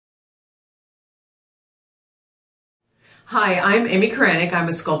Hi, I'm Amy Koranek. I'm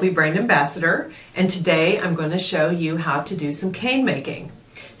a Sculpey brand ambassador, and today I'm going to show you how to do some cane making.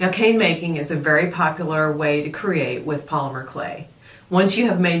 Now, cane making is a very popular way to create with polymer clay. Once you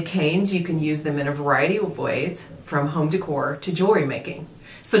have made canes, you can use them in a variety of ways, from home decor to jewelry making.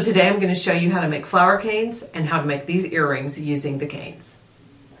 So today I'm going to show you how to make flower canes and how to make these earrings using the canes.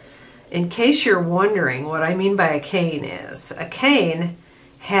 In case you're wondering what I mean by a cane is, a cane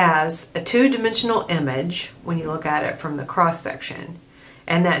has a two-dimensional image when you look at it from the cross-section,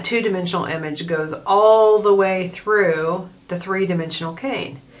 and that two-dimensional image goes all the way through the three-dimensional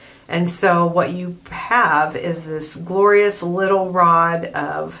cane. And so what you have is this glorious little rod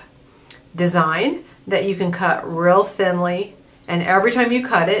of design that you can cut real thinly, and every time you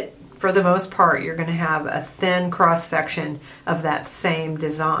cut it, for the most part, you're going to have a thin cross-section of that same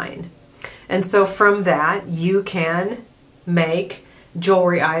design. And so from that you can make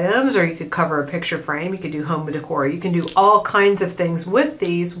jewelry items, or you could cover a picture frame, you could do home decor, you can do all kinds of things with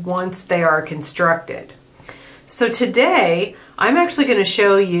these once they are constructed. So today I'm actually going to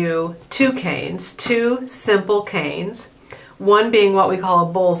show you two canes, two simple canes, one being what we call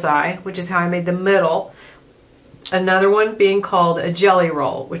a bullseye, which is how I made the middle, another one being called a jelly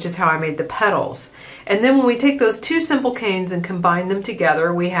roll, which is how I made the petals. And then when we take those two simple canes and combine them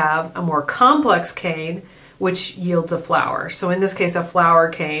together, we have a more complex cane which yields a flower. So in this case, a flower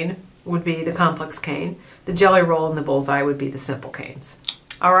cane would be the complex cane. The jelly roll and the bullseye would be the simple canes.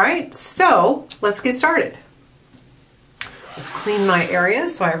 All right, so let's get started. Let's clean my area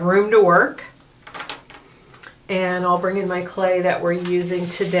so I have room to work. And I'll bring in my clay that we're using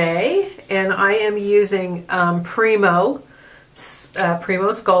today. And I am using Primo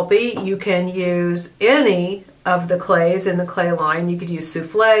Sculpey. You can use any of the clays in the clay line. You could use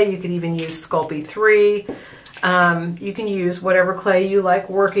Souffle, you could even use Sculpey 3. You can use whatever clay you like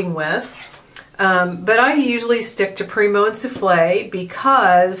working with. But I usually stick to Primo and Souffle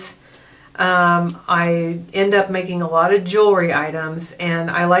because I end up making a lot of jewelry items, and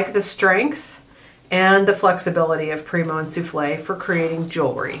I like the strength and the flexibility of Primo and Souffle for creating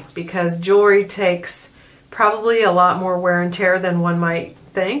jewelry, because jewelry takes probably a lot more wear and tear than one might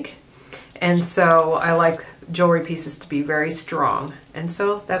think. And so I like jewelry pieces to be very strong, and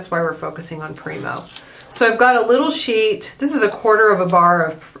so that's why we're focusing on Primo. So I've got a little sheet. This is a 1/4 of a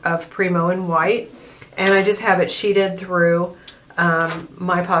bar of Primo in white, and I just have it sheeted through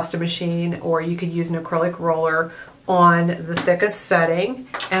my pasta machine, or you could use an acrylic roller on the thickest setting.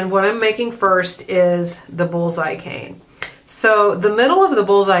 And what I'm making first is the bullseye cane. So the middle of the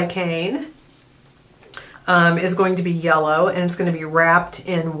bullseye cane is going to be yellow, and it's going to be wrapped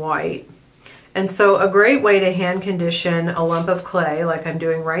in white. And so a great way to hand condition a lump of clay, like I'm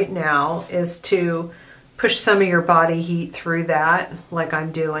doing right now, is to push some of your body heat through that, like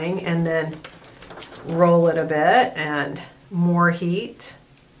I'm doing, and then roll it a bit and more heat.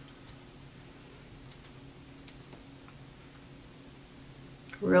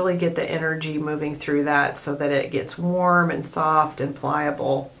 Really get the energy moving through that so that it gets warm and soft and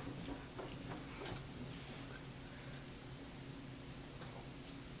pliable.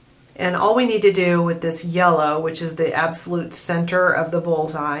 And all we need to do with this yellow, which is the absolute center of the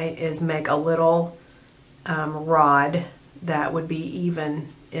bullseye, is make a little rod that would be even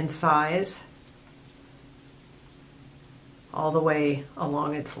in size all the way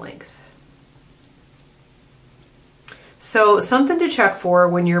along its length. So something to check for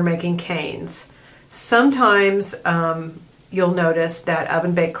when you're making canes. Sometimes you'll notice that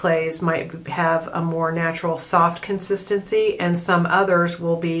oven-baked clays might have a more natural soft consistency, and some others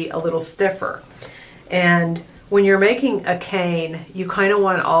will be a little stiffer. And when you're making a cane, you kind of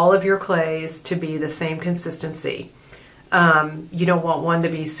want all of your clays to be the same consistency. You don't want one to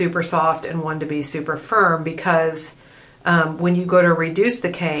be super soft and one to be super firm, because when you go to reduce the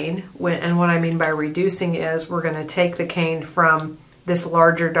cane, and what I mean by reducing is we're going to take the cane from this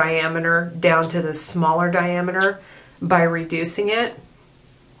larger diameter down to this smaller diameter by reducing it.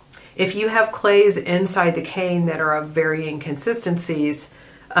 If you have clays inside the cane that are of varying consistencies,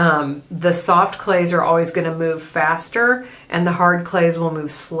 the soft clays are always going to move faster and the hard clays will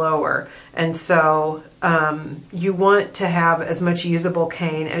move slower. And so you want to have as much usable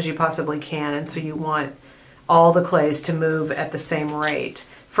cane as you possibly can, and so you want all the clays to move at the same rate.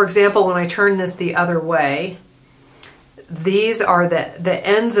 For example, when I turn this the other way, these are the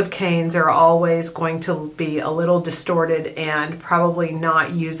ends of canes are always going to be a little distorted and probably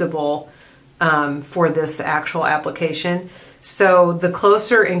not usable for this actual application. So the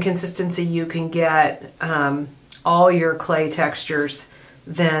closer in consistency you can get all your clay textures,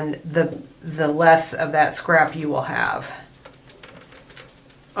 then the less of that scrap you will have.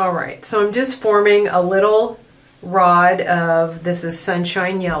 All right, so I'm just forming a little rod of, this is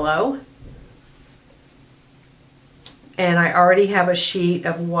Sunshine Yellow. And I already have a sheet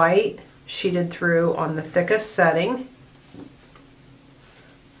of white sheeted through on the thickest setting.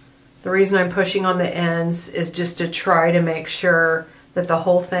 The reason I'm pushing on the ends is just to try to make sure that the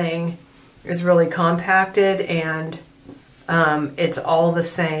whole thing is really compacted and it's all the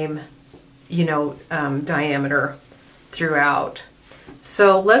same, you know, diameter throughout.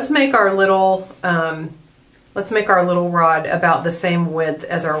 So let's make our little rod about the same width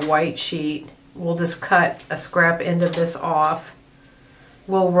as our white sheet. We'll just cut a scrap end of this off.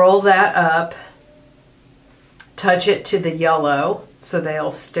 We'll roll that up, touch it to the yellow so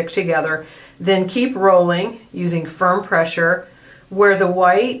they'll stick together. Then keep rolling using firm pressure. Where the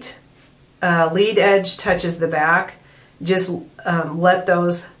white lead edge touches the back, just let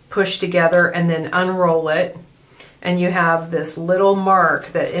those push together and then unroll it. And you have this little mark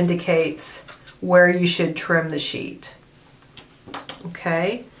that indicates where you should trim the sheet.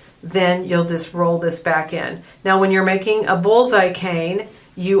 Okay, then you'll just roll this back in. Now when you're making a bullseye cane,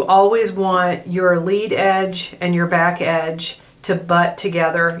 you always want your lead edge and your back edge to butt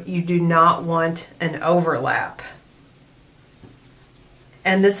together. You do not want an overlap.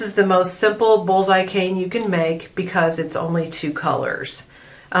 And this is the most simple bullseye cane you can make because it's only 2 colors.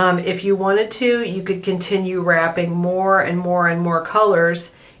 If you wanted to, you could continue wrapping more and more and more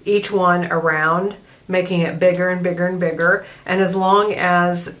colors, each one around, making it bigger and bigger and bigger. And as long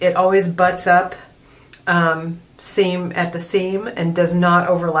as it always butts up seam at the seam and does not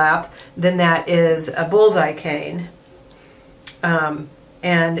overlap, then that is a bullseye cane. And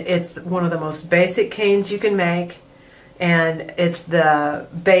it's one of the most basic canes you can make, and it's the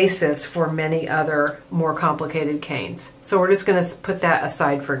basis for many other more complicated canes. So we're just going to put that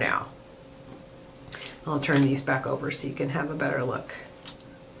aside for now. I'll turn these back over so you can have a better look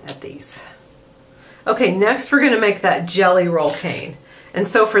at these. Okay, next we're going to make that jelly roll cane. And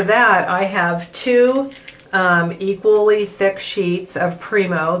so for that I have 2 equally thick sheets of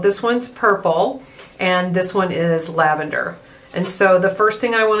Primo. This one's purple and this one is lavender. And so the first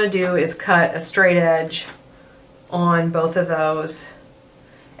thing I want to do is cut a straight edge on both of those.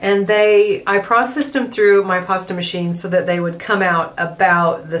 And I processed them through my pasta machine so that they would come out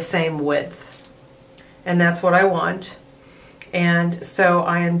about the same width. And that's what I want. And so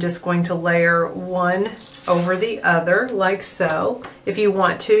I am just going to layer one over the other like so. If you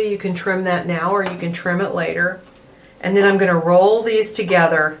want to, you can trim that now or you can trim it later. And then I'm going to roll these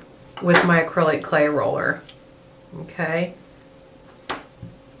together with my acrylic clay roller. Okay.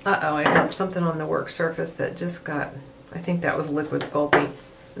 Uh-oh, I had something on the work surface that just got, I think that was liquid Sculpey.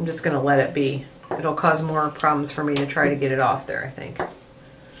 I'm just going to let it be. It'll cause more problems for me to try to get it off there, I think.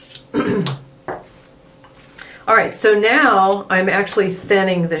 All right, so now I'm actually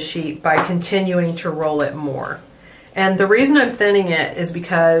thinning the sheet by continuing to roll it more. And the reason I'm thinning it is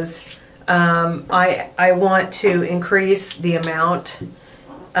because I want to increase the amount,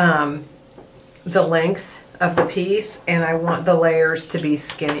 the length of the piece, and I want the layers to be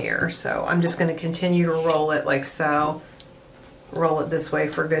skinnier. So I'm just going to continue to roll it like so. Roll it this way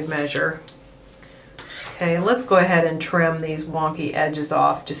for good measure. Okay, let's go ahead and trim these wonky edges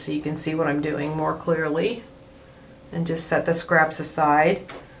off just so you can see what I'm doing more clearly. And just set the scraps aside.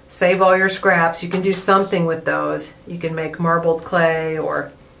 Save all your scraps. You can do something with those. You can make marbled clay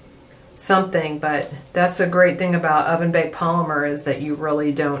or something, but that's a great thing about oven baked polymer is that you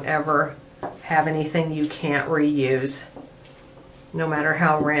really don't ever have anything you can't reuse, no matter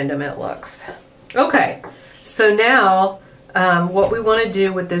how random it looks. Okay, so now what we want to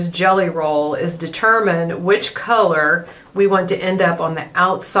do with this jelly roll is determine which color we want to end up on the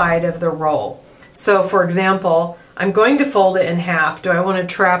outside of the roll. So for example, I'm going to fold it in half. Do I want to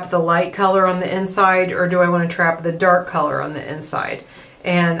trap the light color on the inside or do I want to trap the dark color on the inside?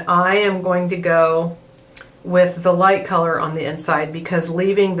 And I am going to go with the light color on the inside because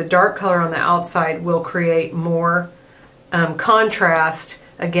leaving the dark color on the outside will create more contrast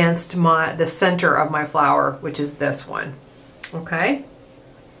against the center of my flower, which is this one. Okay,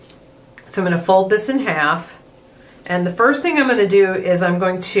 so I'm going to fold this in half, and the first thing I'm going to do is I'm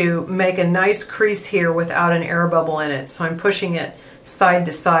going to make a nice crease here without an air bubble in it. So I'm pushing it side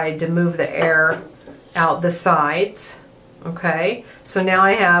to side to move the air out the sides. Okay, so now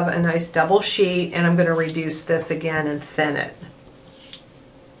I have a nice double sheet, and I'm going to reduce this again and thin it.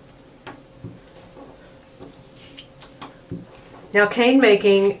 Now cane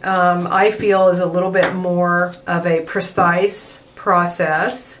making, I feel, is a little bit more of a precise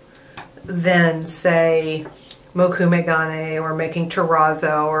process than, say, mokumegane or making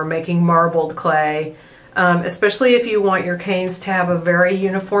terrazzo or making marbled clay, especially if you want your canes to have a very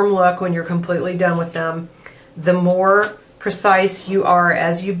uniform look when you're completely done with them. The more precise you are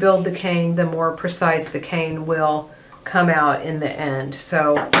as you build the cane, the more precise the cane will come out in the end.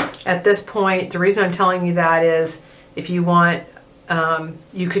 So at this point, the reason I'm telling you that is if you want,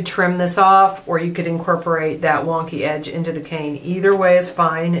 you could trim this off, or you could incorporate that wonky edge into the cane. Either way is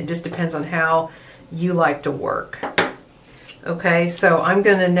fine. It just depends on how you like to work. Okay, so I'm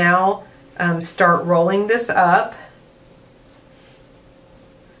going to now start rolling this up.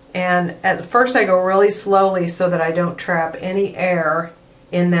 And at first I go really slowly so that I don't trap any air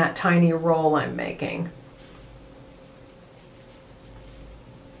in that tiny roll I'm making.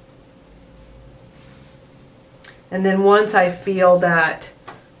 And then once I feel that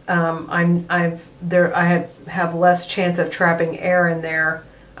I have less chance of trapping air in there,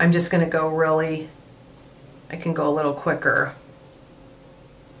 I'm just going to go I can go a little quicker.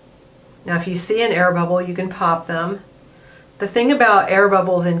 Now if you see an air bubble, you can pop them. The thing about air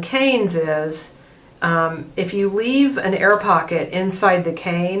bubbles in canes is if you leave an air pocket inside the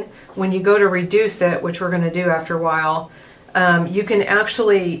cane, when you go to reduce it, which we're going to do after a while, you can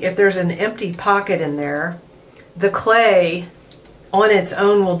actually, if there's an empty pocket in there, the clay on its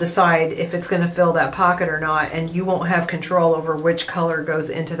own will decide if it's going to fill that pocket or not, and you won't have control over which color goes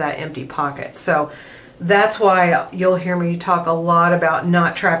into that empty pocket. So that's why you'll hear me talk a lot about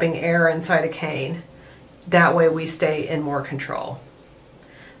not trapping air inside a cane. That way we stay in more control.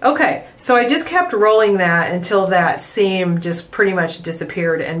 Okay, so I just kept rolling that until that seam just pretty much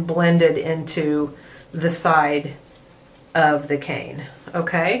disappeared and blended into the side of the cane.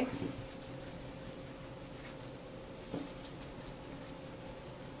 Okay.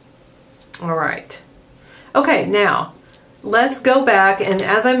 All right. Okay, now let's go back, and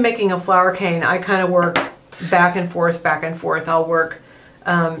as I'm making a flower cane, I kind of work back and forth, back and forth. I'll work,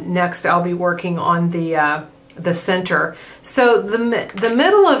 next I'll be working on the center. So the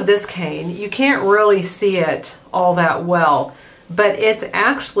middle of this cane, you can't really see it all that well, but it's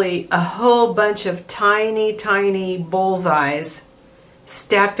actually a whole bunch of tiny, tiny bullseyes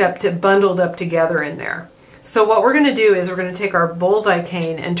stacked up, bundled up together in there. So what we're going to do is we're going to take our bullseye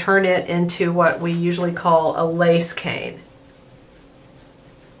cane and turn it into what we usually call a lace cane.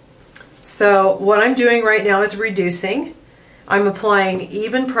 So what I'm doing right now is reducing. I'm applying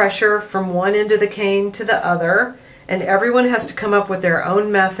even pressure from one end of the cane to the other, and everyone has to come up with their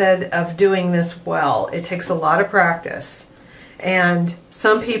own method of doing this well. It takes a lot of practice. And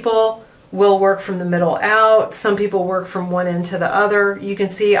some people will work from the middle out, some people work from one end to the other. You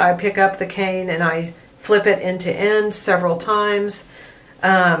can see I pick up the cane and I flip it end to end several times.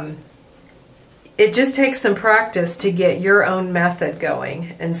 It just takes some practice to get your own method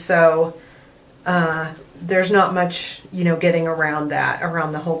going, and so there's not much, getting around that,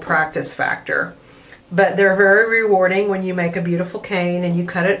 around the whole practice factor. But they're very rewarding when you make a beautiful cane and you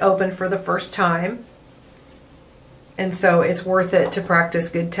cut it open for the first time. And so it's worth it to practice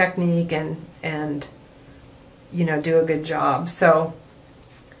good technique and do a good job. So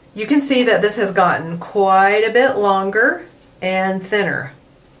you can see that this has gotten quite a bit longer and thinner.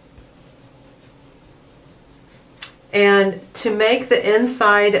 And to make the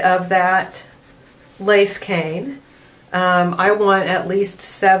inside of that lace cane, I want at least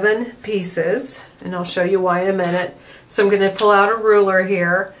 7 pieces, and I'll show you why in a minute. So I'm going to pull out a ruler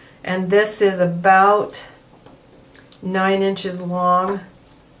here, and this is about 9 inches long.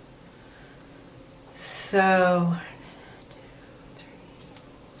 So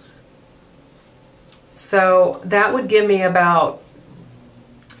that would give me about,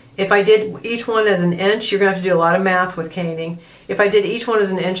 if I did each one as an inch, you're going to have to do a lot of math with caning. If I did each one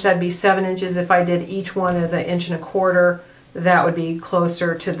as an inch, that'd be 7 inches. If I did each one as 1.25 inches, that would be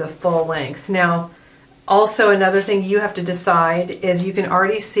closer to the full length. Now, also another thing you have to decide is you can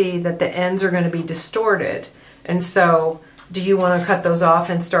already see that the ends are going to be distorted. And so, do you want to cut those off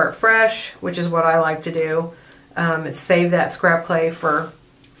and start fresh, which is what I like to do. Save that scrap clay for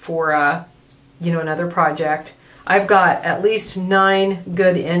another project. I've got at least 9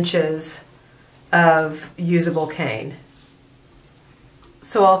 good inches of usable cane.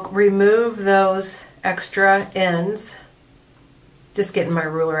 So I'll remove those extra ends, just getting my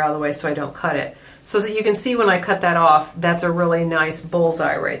ruler out of the way so I don't cut it. So that you can see when I cut that off, that's a really nice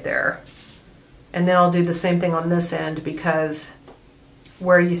bullseye right there. And then I'll do the same thing on this end, because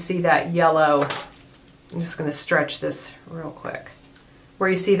where you see that yellow, I'm just going to stretch this real quick. Where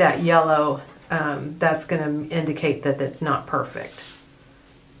you see that yellow, that's going to indicate that it's not perfect.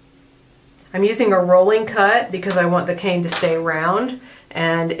 I'm using a rolling cut because I want the cane to stay round,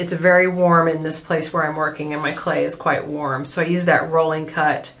 and it's very warm in this place where I'm working, and my clay is quite warm. So I use that rolling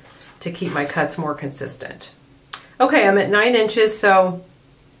cut to keep my cuts more consistent. Okay, I'm at 9 inches, so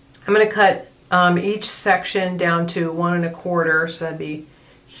I'm going to cut each section down to 1 1/4, so that'd be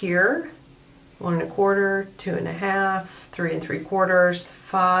here, 1 1/4, 2 1/2, 3 3/4,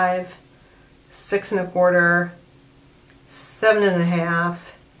 5, 6 1/4, 7 1/2,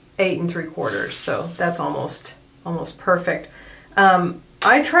 8 3/4. So that's almost perfect.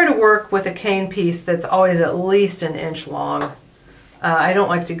 I try to work with a cane piece that's always at least 1 inch long. I don't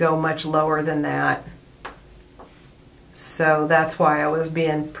like to go much lower than that. So that's why I was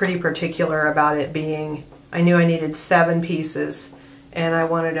being pretty particular about it being, I knew I needed 7 pieces and I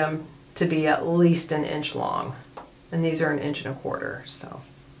wanted them to be at least 1 inch long. And these are 1 1/4 inches, so.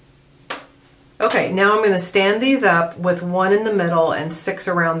 Okay, now I'm going to stand these up with 1 in the middle and 6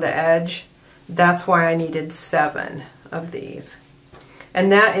 around the edge. That's why I needed 7 of these.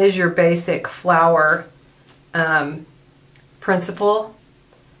 And that is your basic flower principle.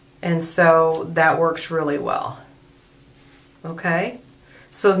 And so that works really well. Okay,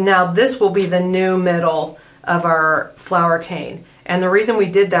 so now this will be the new middle of our flower cane. And the reason we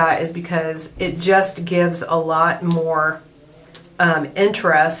did that is because it just gives a lot more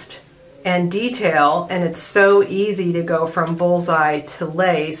interest and detail, and it's so easy to go from bullseye to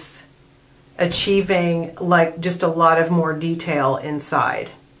lace, achieving like just a lot of more detail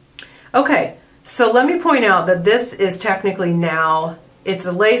inside. Okay, so let me point out that this is technically now, it's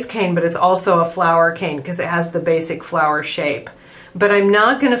a lace cane, but it's also a flower cane because it has the basic flower shape. But I'm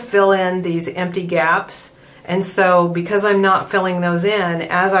not going to fill in these empty gaps, and so because I'm not filling those in,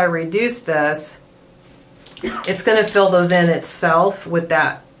 as I reduce this, it's going to fill those in itself with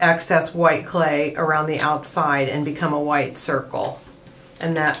that excess white clay around the outside and become a white circle.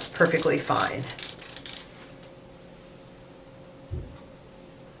 And that's perfectly fine.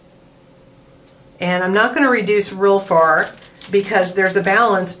 And I'm not going to reduce real far because there's a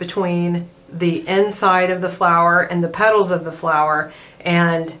balance between the inside of the flower and the petals of the flower,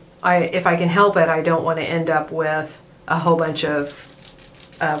 and if I can help it, I don't want to end up with a whole bunch of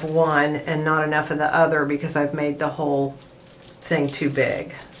one and not enough of the other because I've made the whole thing too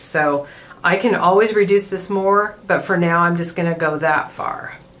big. So I can always reduce this more, but for now I'm just going to go that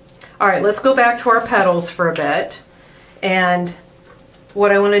far. All right, let's go back to our petals for a bit. And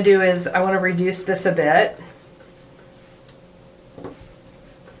what I want to do is I want to reduce this a bit.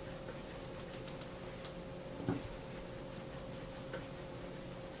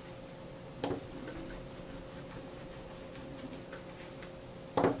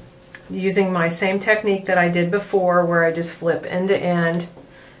 Using my same technique that I did before, where I just flip end to end.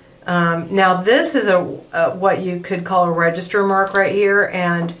 Now this is what you could call a register mark right here,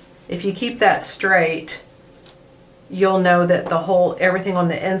 and if you keep that straight, you'll know that everything on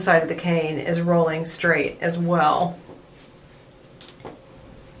the inside of the cane is rolling straight as well.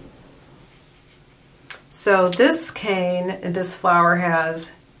 So this cane, this flower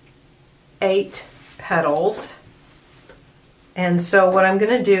has 8 petals. And so what I'm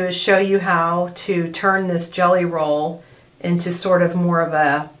going to do is show you how to turn this jelly roll into sort of more of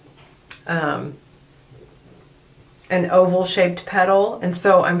an oval shaped petal. And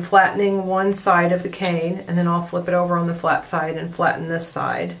so I'm flattening one side of the cane, and then I'll flip it over on the flat side and flatten this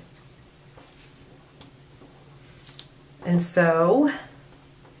side. And so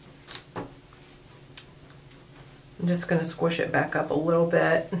I'm just going to squish it back up a little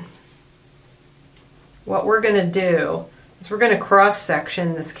bit. What we're going to do is we're going to cross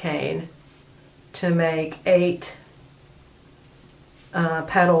section this cane to make 8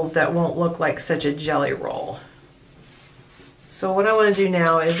 petals that won't look like such a jelly roll. So what I want to do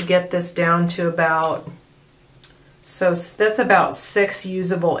now is get this down to about, so that's about 6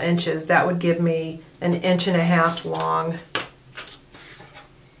 usable inches. That would give me an 1.5 inch long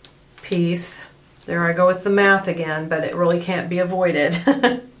piece. There I go with the math again, but it really can't be avoided.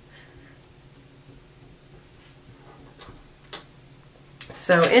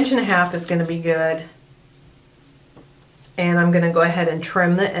 So 1.5 inches is going to be good. And I'm going to go ahead and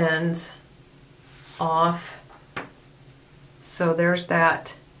trim the ends off. So there's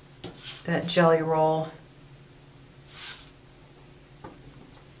that jelly roll.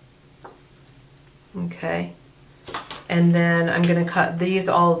 Okay. And then I'm going to cut these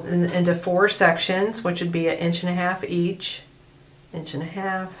all into 4 sections, which would be 1.5 inches each. 1.5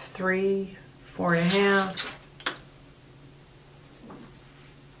 inches, 3, 4.5.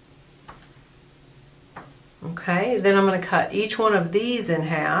 Okay, then I'm going to cut each one of these in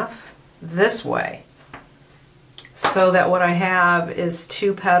half this way, so that what I have is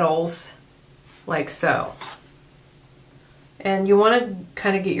 2 petals like so. And you want to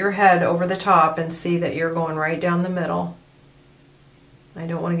kind of get your head over the top and see that you're going right down the middle. I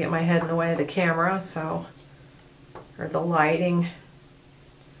don't want to get my head in the way of the camera, or the lighting.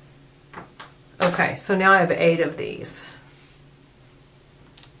 Okay, so now I have 8 of these.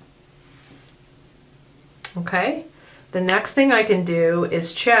 Okay, the next thing I can do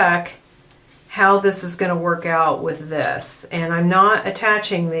is check how this is going to work out with this. And I'm not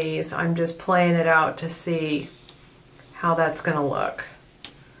attaching these, I'm just playing it out to see how that's going to look.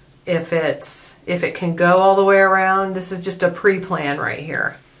 If it can go all the way around, this is just a pre-plan right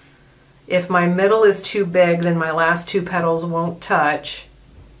here. If my middle is too big, then my last 2 petals won't touch.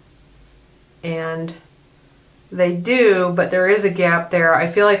 And they do, but there is a gap there. I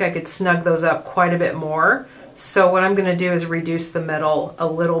feel like I could snug those up quite a bit more. So what I'm going to do is reduce the middle a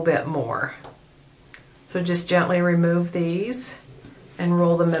little bit more. So just gently remove these and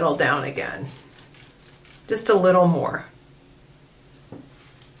roll the middle down again. Just a little more.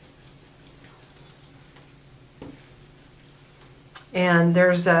 And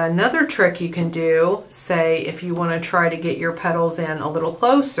there's another trick you can do, say if you want to try to get your petals in a little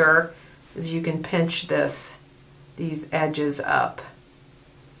closer, is you can pinch these edges up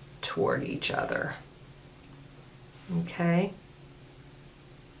toward each other. Okay.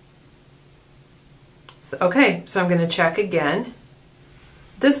 So I'm going to check again.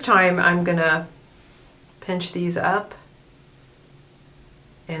 This time I'm going to pinch these up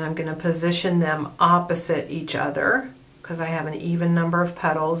and I'm going to position them opposite each other because I have an even number of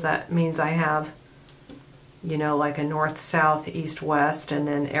petals. That means I have, you know, like a north, south, east, west, and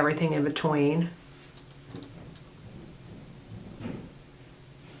then everything in between.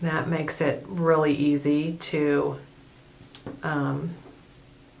 That makes it really easy to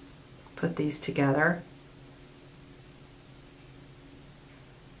put these together.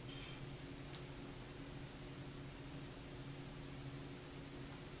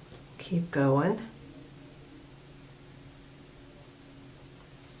 Keep going.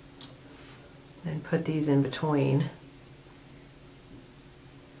 And put these in between.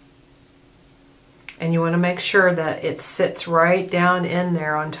 And you want to make sure that it sits right down in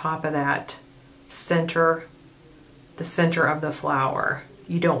there on top of that center, the center of the flower.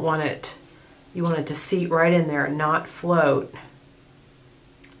 You don't want it, you want it to seat right in there and not float.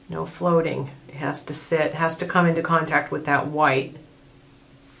 No floating. It has to sit, it has to come into contact with that white.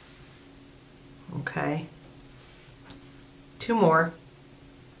 Okay. 2 more.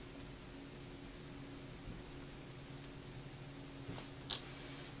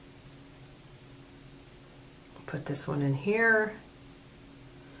 Put this one in here.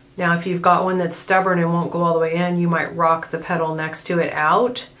 Now if you've got one that's stubborn and won't go all the way in, you might rock the petal next to it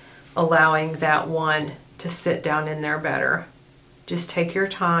out, allowing that one to sit down in there better. Just take your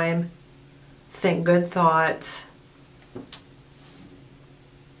time, think good thoughts,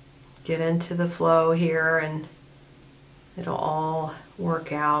 get into the flow here and it'll all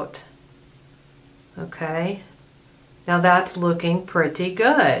work out. Okay, now that's looking pretty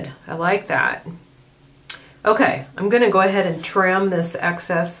good. I like that. Okay, I'm going to go ahead and trim this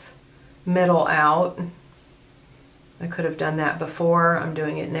excess middle out. I could have done that before, I'm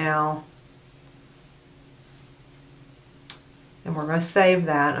doing it now. And we're going to save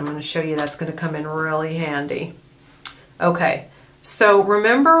that. I'm going to show you that's going to come in really handy. Okay, so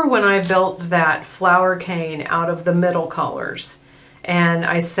remember when I built that flower cane out of the middle colors, and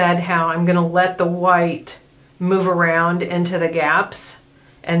I said how I'm going to let the white move around into the gaps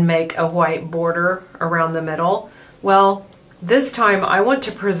and make a white border around the middle? Well, this time I want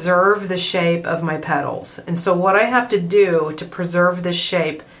to preserve the shape of my petals. And so what I have to do to preserve this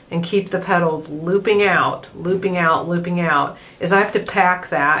shape and keep the petals looping out, looping out, looping out, is I have to pack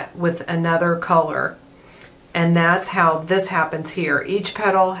that with another color. And that's how this happens here. Each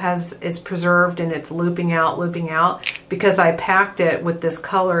petal is preserved and it's looping out, because I packed it with this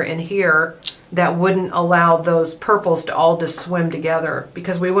color in here that wouldn't allow those purples to all just swim together,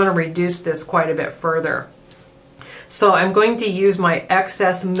 because we want to reduce this quite a bit further. So I'm going to use my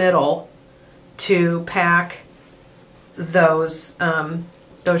excess middle to pack those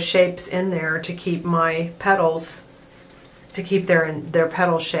shapes in there to keep my petals, to keep their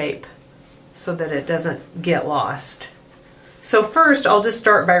petal shape, so that it doesn't get lost. So first I'll just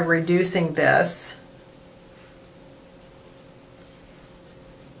start by reducing this.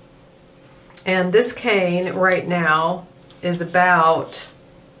 And this cane right now is about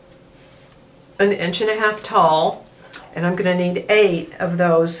 1.5 inches tall, and I'm going to need 8 of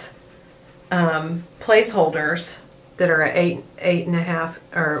those placeholders that are at 8.5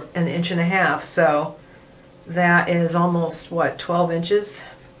 or 1.5 inches. So that is almost, what, 12 inches?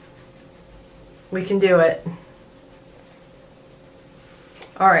 We can do it.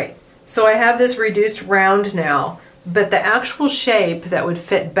 All right, so I have this reduced round now, but the actual shape that would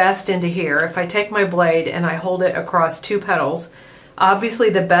fit best into here, if I take my blade and I hold it across 2 petals, Obviously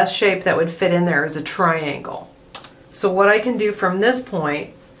the best shape that would fit in there is a triangle. So what I can do from this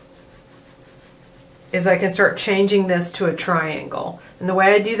point is I can start changing this to a triangle. And the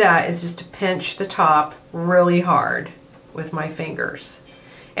way I do that is just to pinch the top really hard with my fingers.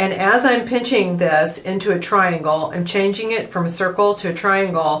 And as I'm pinching this into a triangle, I'm changing it from a circle to a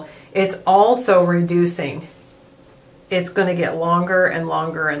triangle, it's also reducing. It's going to get longer and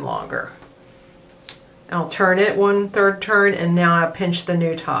longer and longer. I'll turn it 1/3 turn, and now I pinch the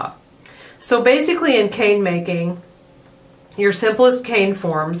new top. So basically in cane making, your simplest cane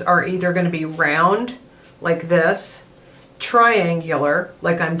forms are either going to be round, like this, triangular,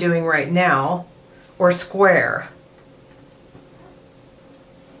 like I'm doing right now, or square.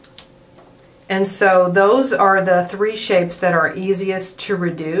 And so those are the 3 shapes that are easiest to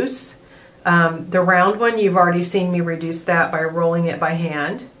reduce. The round one, you've already seen me reduce that by rolling it by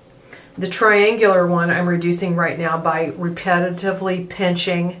hand. The triangular one I'm reducing right now by repetitively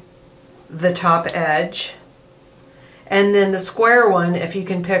pinching the top edge. And then the square one, if you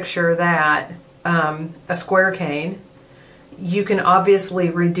can picture that, a square cane, you can obviously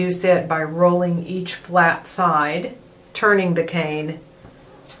reduce it by rolling each flat side, turning the cane,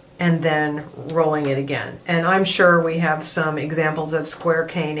 and then rolling it again. And I'm sure we have some examples of square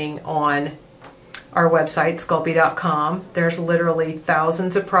caning on our website, Sculpey.com. There's literally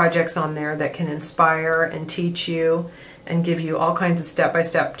thousands of projects on there that can inspire and teach you and give you all kinds of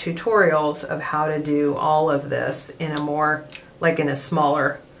step-by-step tutorials of how to do all of this in a more, like in a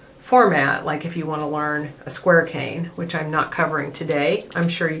smaller format, like if you want to learn a square cane, which I'm not covering today. I'm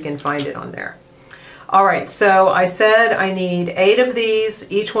sure you can find it on there. All right, so I said I need 8 of these,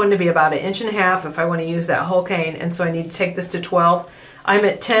 each one to be about 1.5 inches if I want to use that whole cane, and so I need to take this to 12. I'm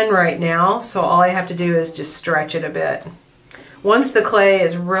at 10 right now, so all I have to do is just stretch it a bit. Once the clay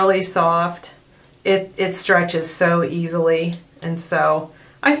is really soft, it stretches so easily, and so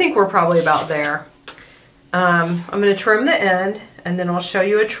I think we're probably about there. I'm going to trim the end, and then I'll show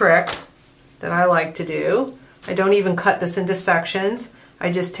you a trick that I like to do. I don't even cut this into sections.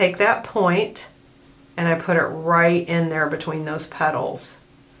 I just take that point and I put it right in there between those petals.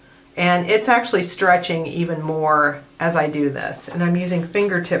 And it's actually stretching even more as I do this. And I'm using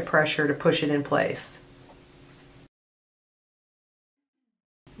fingertip pressure to push it in place.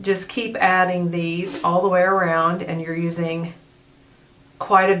 Just keep adding these all the way around, and you're using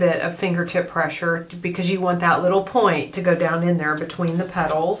quite a bit of fingertip pressure because you want that little point to go down in there between the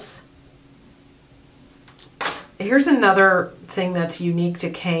petals. Here's another thing that's unique to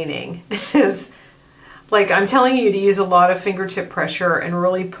caning is, like, I'm telling you to use a lot of fingertip pressure and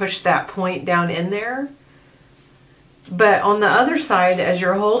really push that point down in there. But on the other side, as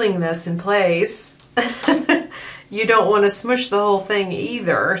you're holding this in place, you don't want to smush the whole thing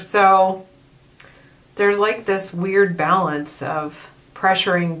either. So there's like this weird balance of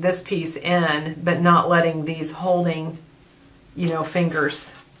pressuring this piece in, but not letting these holding, you know,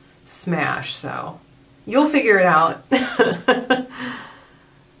 fingers smash. So you'll figure it out.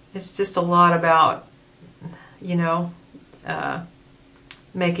 It's just a lot about, you know,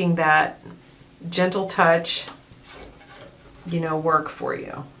 making that gentle touch, you know, work for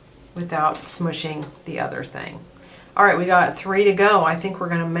you without smushing the other thing. All right, we got 3 to go. I think we're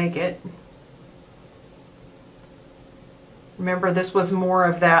going to make it. Remember, this was more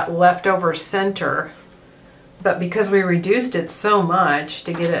of that leftover center, but because we reduced it so much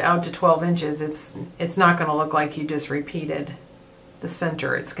to get it out to 12 inches, it's not going to look like you just repeated the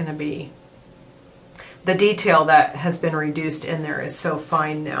center. It's going to be, the detail that has been reduced in there is so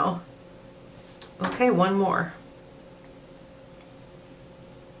fine now. Okay, one more.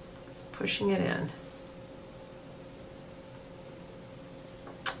 Just pushing it in.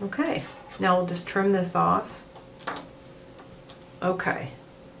 Okay, now we'll just trim this off. Okay,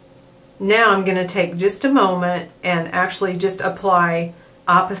 now I'm going to take just a moment and actually just apply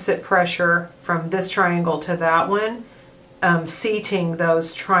opposite pressure from this triangle to that one, seating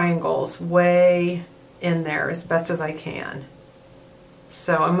those triangles way in there as best as I can.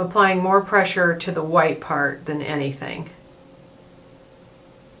 So I'm applying more pressure to the white part than anything.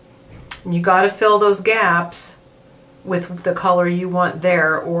 And you got to fill those gaps with the color you want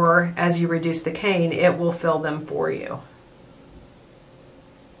there, or as you reduce the cane, it will fill them for you.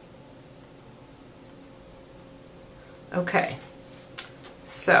 Okay,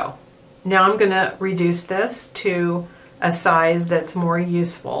 so now I'm going to reduce this to a size that's more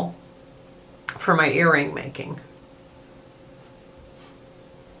useful for my earring making.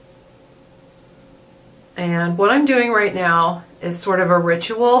 And what I'm doing right now is sort of a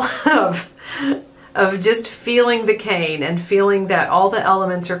ritual of just feeling the cane and feeling that all the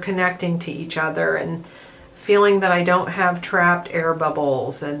elements are connecting to each other, and feeling that I don't have trapped air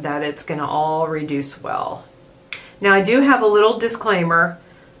bubbles and that it's going to all reduce well. Now I do have a little disclaimer.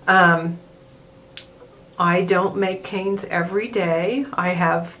 I don't make canes every day. I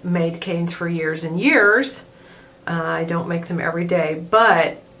have made canes for years and years. I don't make them every day,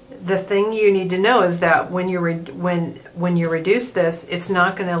 but the thing you need to know is that when you reduce this, it's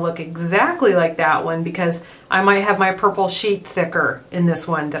not going to look exactly like that one, because I might have my purple sheet thicker in this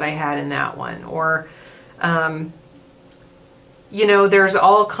one that I had in that one, or you know, there's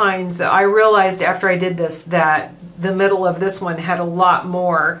all kinds. I realized after I did this that the middle of this one had a lot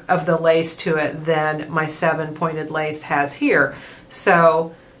more of the lace to it than my 7 pointed lace has here.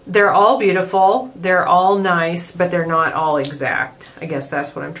 So they're all beautiful, they're all nice, but they're not all exact. I guess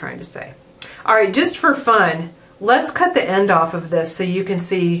that's what I'm trying to say. All right, just for fun, let's cut the end off of this so you can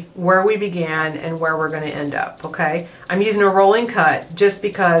see where we began and where we're going to end up, okay? I'm using a rolling cut just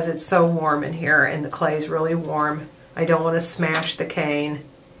because it's so warm in here and the clay is really warm. I don't want to smash the cane.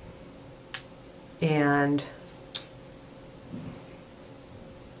 And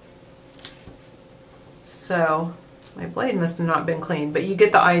so my blade must have not been cleaned, but you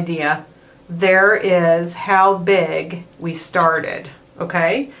get the idea. There is how big we started,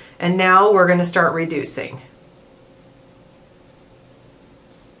 okay? And now we're going to start reducing.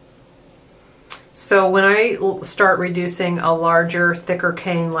 So when I start reducing a larger, thicker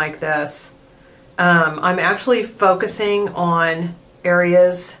cane like this, I'm actually focusing on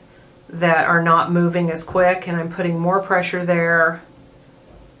areas that are not moving as quick, and I'm putting more pressure there.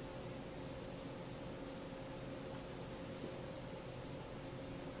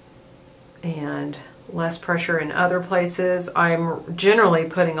 And less pressure in other places. I'm generally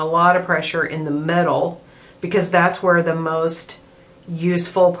putting a lot of pressure in the middle, because that's where the most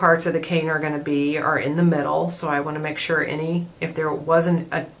useful parts of the cane are going to be, are in the middle. So I want to make sure if there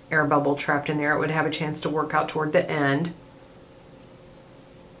wasn't an air bubble trapped in there, it would have a chance to work out toward the end.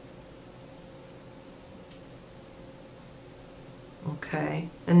 Okay,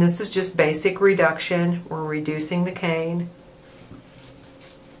 and this is just basic reduction. We're reducing the cane.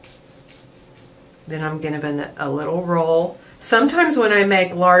 Then I'm giving a little roll. Sometimes when I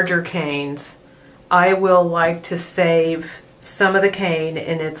make larger canes, I will like to save some of the cane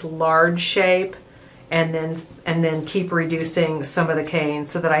in its large shape and then keep reducing some of the cane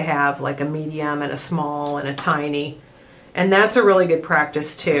so that I have like a medium and a small and a tiny. And that's a really good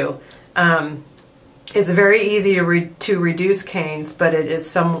practice too. It's very easy to reduce canes, but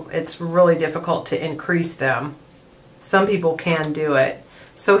it's really difficult to increase them. Some people can do it.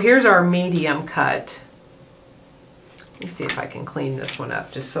 So here's our medium cut. Let me see if I can clean this one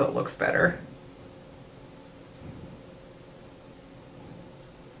up just so it looks better.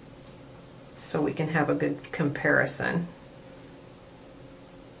 So we can have a good comparison.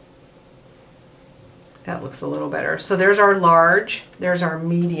 That looks a little better. So there's our large, there's our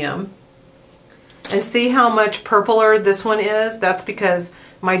medium. And see how much purpler this one is? That's because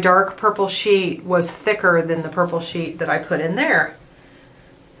my dark purple sheet was thicker than the purple sheet that I put in there.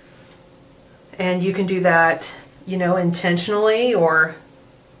 And you can do that, you know, intentionally or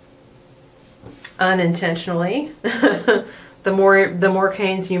unintentionally. The more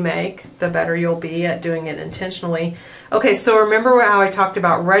canes you make, the better you'll be at doing it intentionally. Okay, so remember how I talked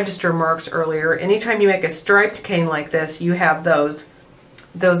about register marks earlier? Anytime you make a striped cane like this, you have those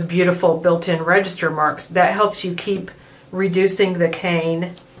beautiful built-in register marks. That helps you keep reducing the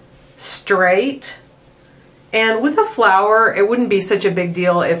cane straight. And with a flower, it wouldn't be such a big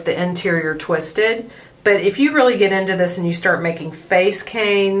deal if the interior twisted, but if you really get into this and you start making face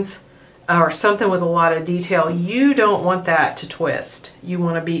canes or something with a lot of detail, you don't want that to twist. You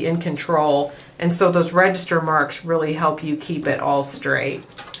want to be in control, and so those register marks really help you keep it all straight.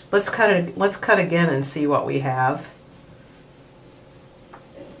 Let's cut again and see what we have.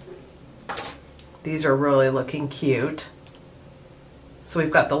 These are really looking cute. So we've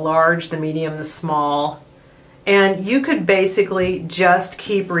got the large, the medium, the small. And you could basically just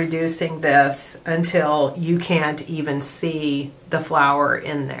keep reducing this until you can't even see the flower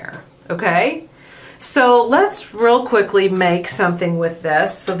in there, okay? So let's real quickly make something with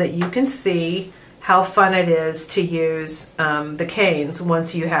this so that you can see how fun it is to use the canes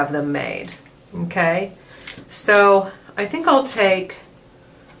once you have them made, okay? So I think I'll take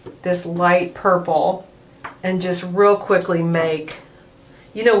this light purple and just real quickly make,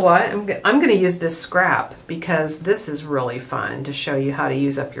 you know what, I'm going to use this scrap because this is really fun to show you how to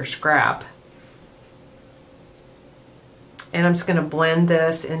use up your scrap. And I'm just going to blend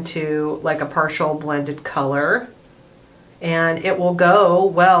this into like a partial blended color. And it will go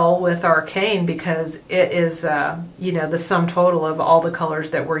well with our cane because it is, you know, the sum total of all the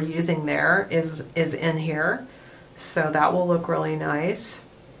colors that we're using there is in here. So that will look really nice.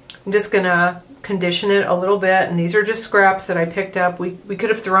 I'm just gonna condition it a little bit, and these are just scraps that I picked up. We could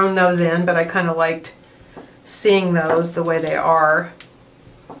have thrown those in, but I kind of liked seeing those the way they are.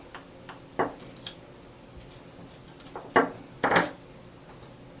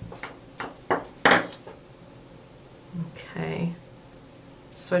 Okay,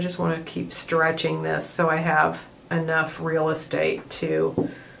 so I just want to keep stretching this so I have enough real estate to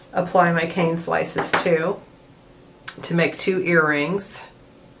apply my cane slices to make 2 earrings.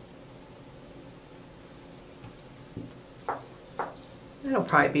 That'll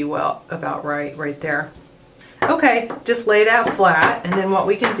probably be about right there. Okay, just lay that flat, and then what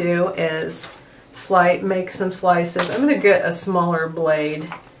we can do is make some slices. I'm going to get a smaller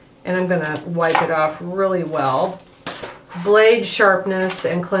blade, and I'm going to wipe it off really well. Blade sharpness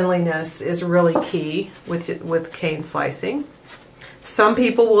and cleanliness is really key with cane slicing. Some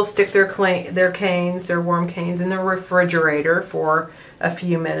people will stick their canes, their warm canes, in the refrigerator for a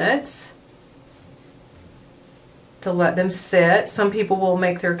few minutes to let them sit. Some people will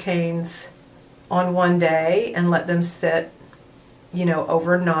make their canes on one day and let them sit, you know,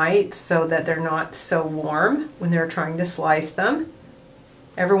 overnight so that they're not so warm when they're trying to slice them.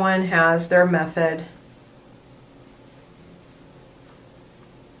 Everyone has their method.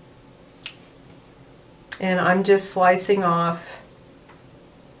 And I'm just slicing off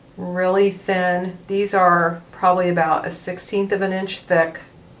really thin. These are probably about 1/16 of an inch thick.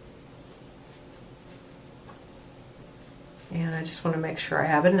 And I just want to make sure I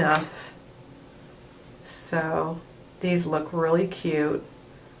have enough. So these look really cute.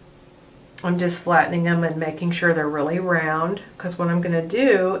 I'm just flattening them and making sure they're really round, because what I'm going to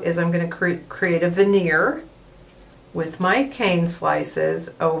do is I'm going to create a veneer with my cane slices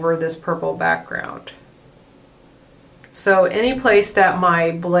over this purple background. So any place that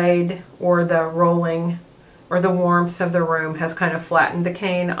my blade or the rolling or the warmth of the room has kind of flattened the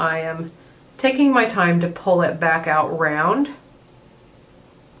cane, I am taking my time to pull it back out round.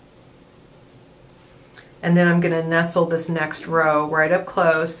 And then I'm going to nestle this next row right up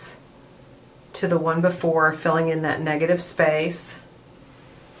close to the one before, filling in that negative space.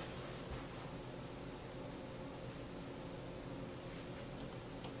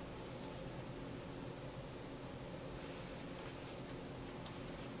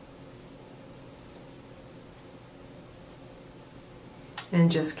 And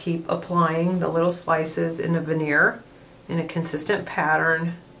just keep applying the little slices in a veneer in a consistent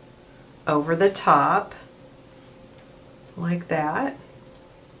pattern over the top, like that.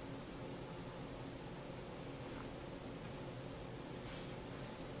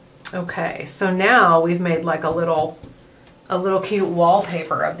 Okay, so now we've made like a little cute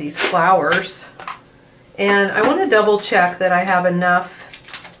wallpaper of these flowers. And I want to double check that I have enough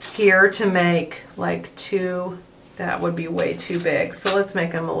here to make like 2. That would be way too big, so let's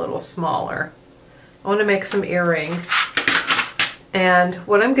make them a little smaller. I want to make some earrings, and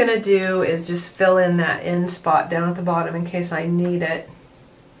what I'm going to do is just fill in that end spot down at the bottom in case I need it.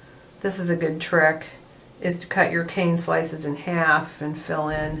 This is a good trick, is to cut your cane slices in half and fill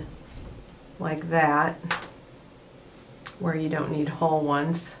in like that where you don't need whole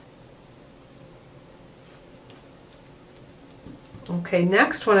ones. Okay,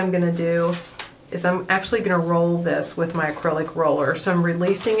 next what I'm going to do is I'm actually going to roll this with my acrylic roller. So I'm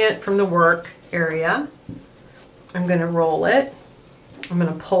releasing it from the work area. I'm going to roll it. I'm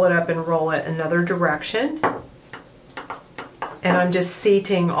going to pull it up and roll it another direction. And I'm just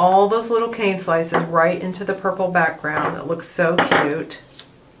seating all those little cane slices right into the purple background. It looks so cute.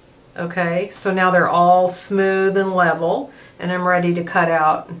 Okay, so now they're all smooth and level, and I'm ready to cut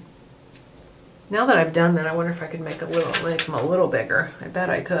out. Now that I've done that, I wonder if I could make them a little bigger. I bet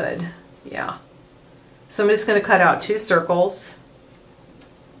I could. Yeah. So I'm just going to cut out 2 circles.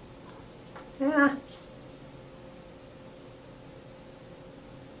 Yeah.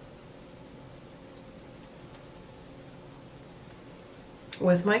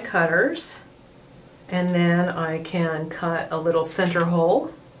 With my cutters. And then I can cut a little center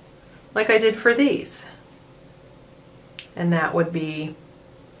hole like I did for these. And that would be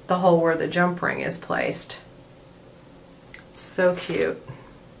the hole where the jump ring is placed. So cute.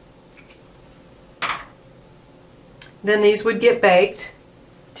 Then these would get baked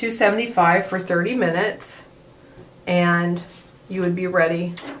 275 for 30 minutes, and you would be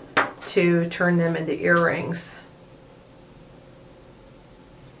ready to turn them into earrings.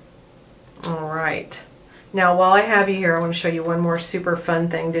 All right. Now while I have you here, I want to show you one more super fun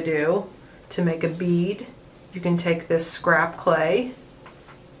thing to do to make a bead you can take this scrap clay,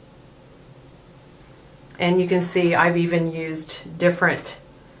 and you can see I've even used different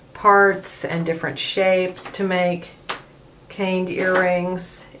parts and different shapes to make caned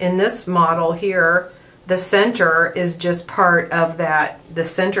earrings. In this model here, the center is just part of the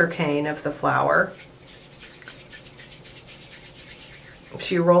center cane of the flower.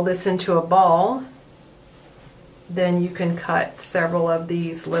 So you roll this into a ball, then you can cut several of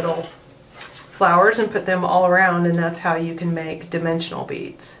these little flowers and put them all around, and that's how you can make dimensional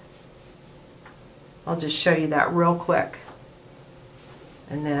beads. I'll just show you that real quick,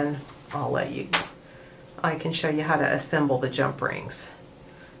 and then I can show you how to assemble the jump rings.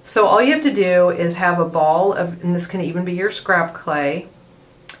 So all you have to do is have a ball of, and this can even be your scrap clay,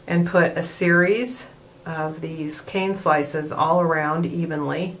 and put a series of these cane slices all around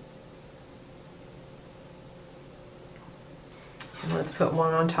evenly. And let's put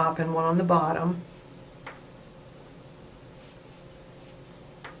one on top and one on the bottom.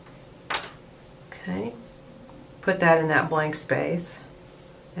 Okay, put that in that blank space,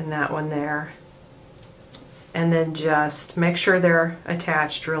 and that one there. And then just make sure they're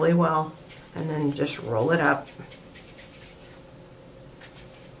attached really well, and then just roll it up.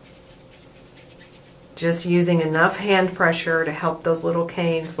 Just using enough hand pressure to help those little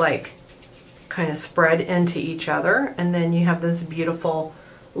canes like kind of spread into each other, and then you have this beautiful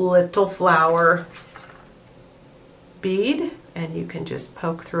little flower bead, and you can just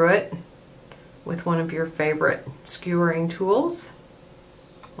poke through it with one of your favorite skewering tools,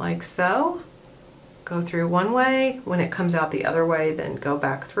 like so. Go through one way, when it comes out the other way, then go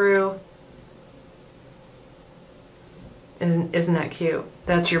back through. Isn't that cute?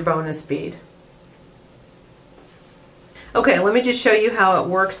 That's your bonus bead. Okay, let me just show you how it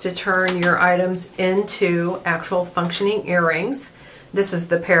works to turn your items into actual functioning earrings. This is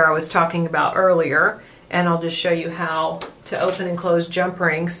the pair I was talking about earlier, and I'll just show you how to open and close jump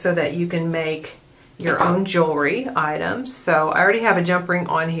rings so that you can make your own jewelry items. So I already have a jump ring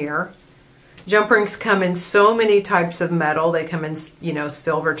on here. Jump rings come in so many types of metal. They come in, you know,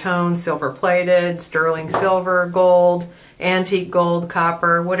 silver tone, silver plated, sterling silver, gold, antique gold,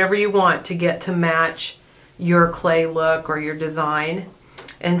 copper, whatever you want to get to match your clay look or your design.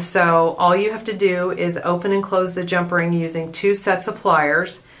 And so all you have to do is open and close the jump ring using 2 sets of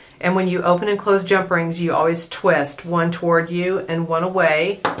pliers. And when you open and close jump rings, you always twist one toward you and one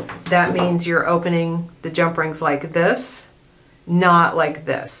away. That means you're opening the jump rings like this, not like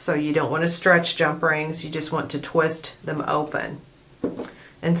this. So you don't want to stretch jump rings, you just want to twist them open.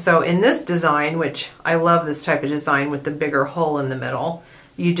 And so in this design, which I love this type of design with the bigger hole in the middle,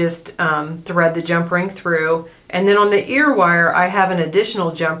 you just thread the jump ring through, and then on the ear wire I have an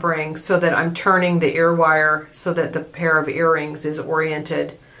additional jump ring so that I'm turning the ear wire so that the pair of earrings is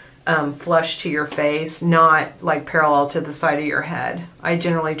oriented flush to your face, not like parallel to the side of your head. I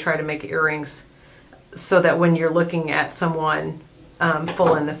generally try to make earrings so that when you're looking at someone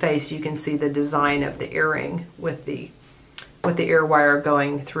full in the face, you can see the design of the earring with the ear wire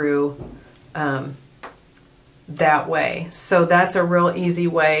going through that way. So that's a real easy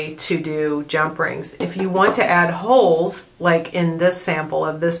way to do jump rings. If you want to add holes, like in this sample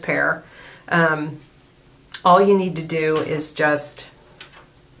of this pair, all you need to do is just,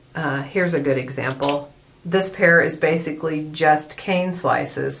 here's a good example. This pair is basically just cane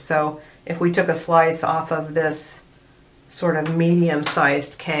slices. So if we took a slice off of this sort of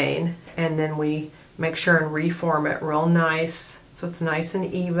medium-sized cane, and then we make sure and reform it real nice so it's nice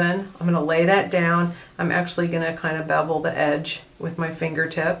and even. I'm going to lay that down. I'm actually going to kind of bevel the edge with my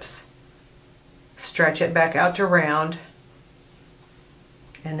fingertips, stretch it back out to round,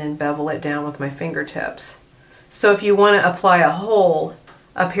 and then bevel it down with my fingertips. So if you want to apply a hole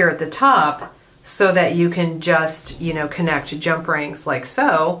up here at the top so that you can just, you know, connect jump rings like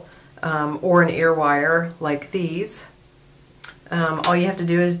so, or an ear wire like these, all you have to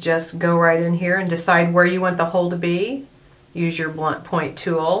do is just go right in here and decide where you want the hole to be. Use your blunt point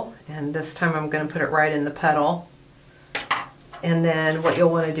tool, and this time I'm going to put it right in the petal. And then what you'll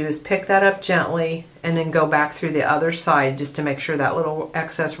want to do is pick that up gently and then go back through the other side just to make sure that little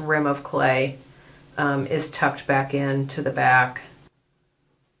excess rim of clay is tucked back into the back.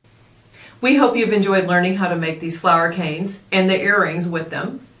 We hope you've enjoyed learning how to make these flower canes and the earrings with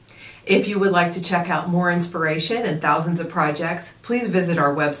them. If you would like to check out more inspiration and thousands of projects, please visit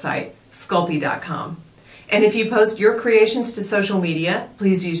our website, Sculpey.com. And if you post your creations to social media,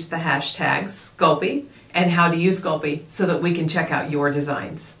 please use the hashtags Sculpey and How to Use Sculpey so that we can check out your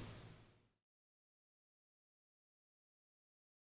designs.